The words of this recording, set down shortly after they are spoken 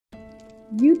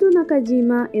Yuto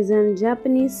Nakajima is a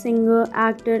Japanese singer,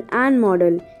 actor, and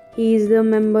model. He is the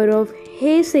member of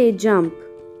Hey Say Jump.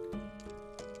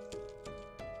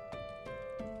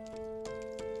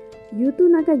 Yuto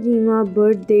Nakajima,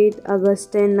 birth date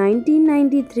August 10,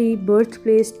 1993,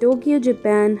 birthplace Tokyo,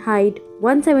 Japan, height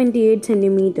 178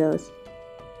 centimeters.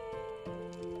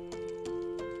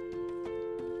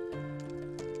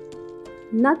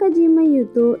 Nakajima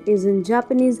Yuto is a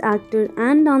Japanese actor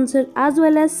and dancer as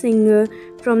well as singer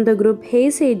from the group Hey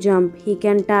Say Jump. He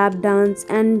can tap, dance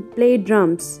and play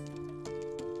drums.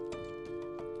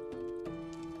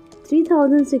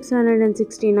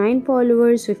 3,669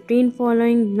 followers, 15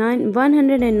 following,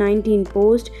 119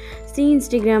 posts. See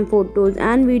Instagram photos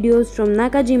and videos from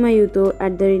Nakajima Yuto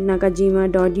at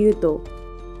nakajima.yuto.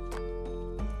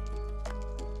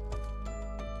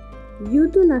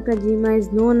 Yuto Nakajima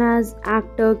is known as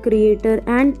actor, creator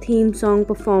and theme song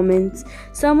performance.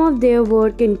 Some of their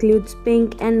work includes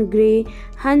Pink and Grey,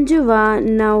 Hanjiwa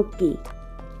Naoki.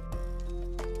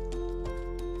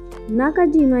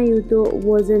 Nakajima Yuto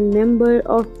was a member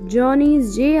of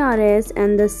Johnny's JRS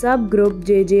and the subgroup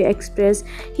JJ Express.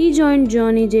 He joined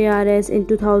Johnny JRS in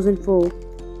 2004.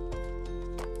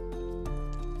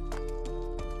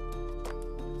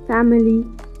 Family: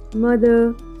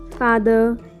 mother,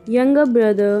 father, younger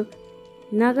brother,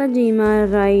 Nakajima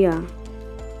Raya.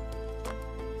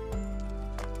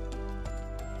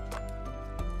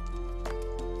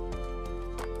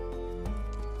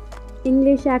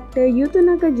 English actor Yuto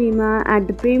Nakajima at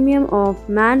the premiere of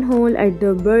Manhole at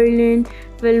the Berlin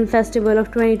Film Festival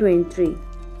of 2023.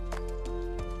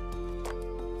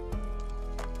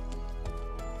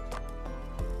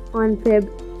 On Feb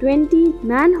 20,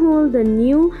 Manhole, the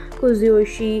new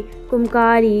Kazuyoshi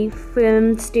Kumikari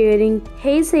film starring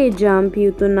Hey Say Jump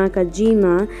Yuto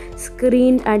Nakajima,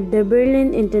 screened at the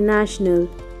Berlin International.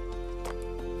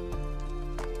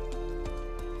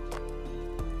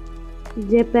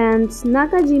 Japan's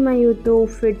Nakajima Yuto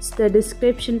fits the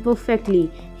description perfectly.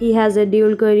 He has a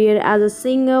dual career as a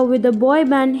singer with the boy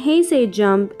band Hey Say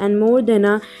Jump and more than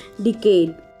a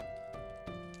decade.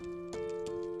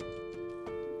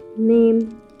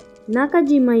 Name: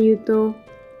 Nakajima Yuto.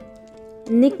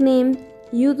 Nickname: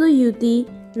 Yuto Yuti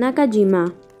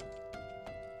Nakajima.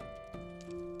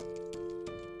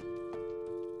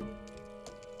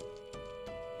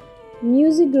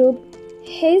 Music group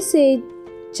Hey Say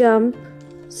Jump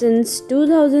since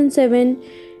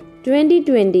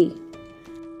 2007-2020.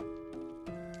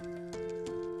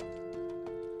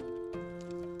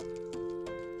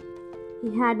 He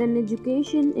had an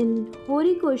education in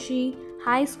Horikoshi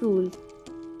High School.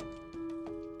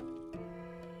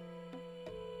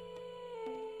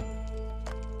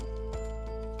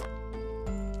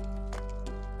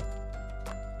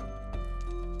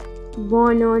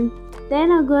 Born on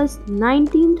 10 August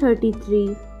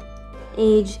 1933.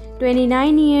 Age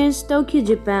 29 years, Tokyo,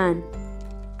 Japan.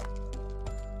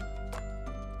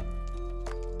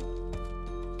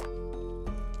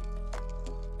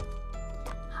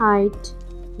 Height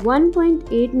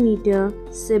 1.8 meter.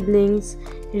 Siblings: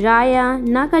 Raya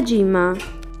Nakajima.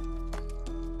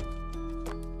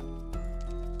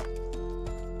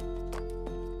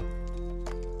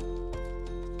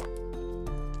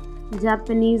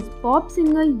 Japanese pop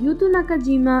singer Yuto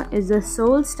Nakajima is the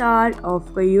sole star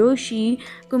of Kazuyoshi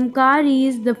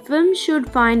Kumikari's The Film Should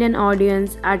Find an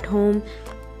Audience at Home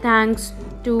thanks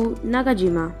to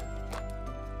Nakajima.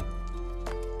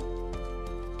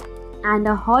 And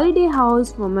a holiday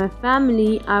house for my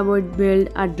family. I would build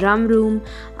a drum room,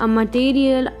 a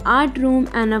material art room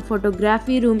and a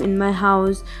photography room in my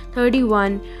house.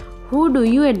 31. Who do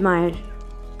you admire?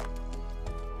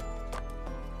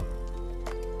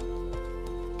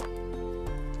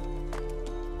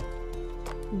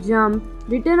 Jump,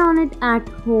 written on it at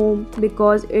home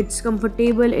because it's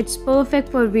comfortable, it's perfect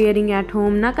for wearing at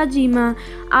home. Nakajima: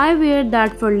 I wear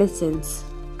that for lessons.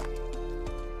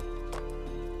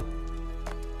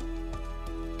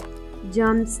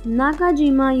 Jumps: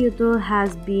 Nakajima Yuto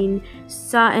has been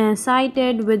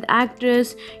cited with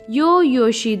actress Yo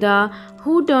Yoshida,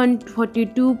 who turned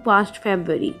 42 past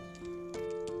February.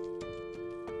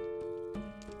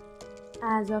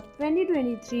 As of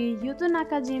 2023, Yuto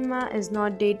Nakajima is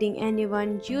not dating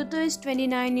anyone. Yuto is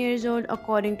 29 years old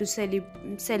according to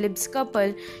celebs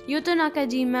couple. Yuto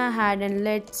Nakajima had at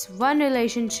least one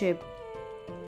relationship.